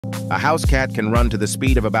A house cat can run to the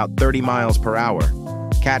speed of about 30 miles per hour.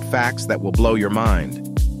 Cat facts that will blow your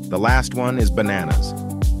mind. The last one is bananas.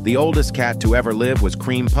 The oldest cat to ever live was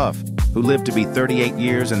Cream Puff, who lived to be 38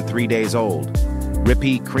 years and 3 days old.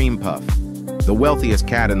 Rippy Cream Puff. The wealthiest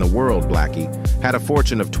cat in the world, Blackie, had a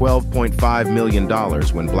fortune of $12.5 million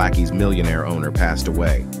when Blackie's millionaire owner passed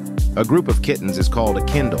away. A group of kittens is called a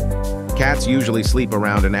kindle. Cats usually sleep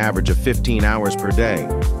around an average of 15 hours per day.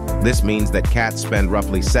 This means that cats spend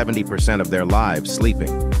roughly 70% of their lives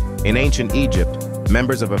sleeping. In ancient Egypt,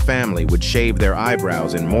 members of a family would shave their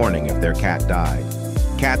eyebrows in mourning if their cat died.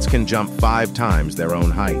 Cats can jump 5 times their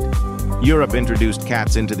own height. Europe introduced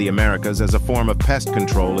cats into the Americas as a form of pest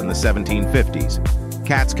control in the 1750s.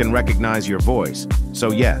 Cats can recognize your voice,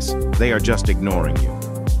 so yes, they are just ignoring you.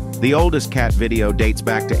 The oldest cat video dates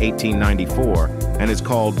back to 1894 and is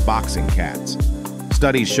called Boxing Cats.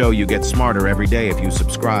 Studies show you get smarter every day if you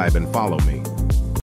subscribe and follow me.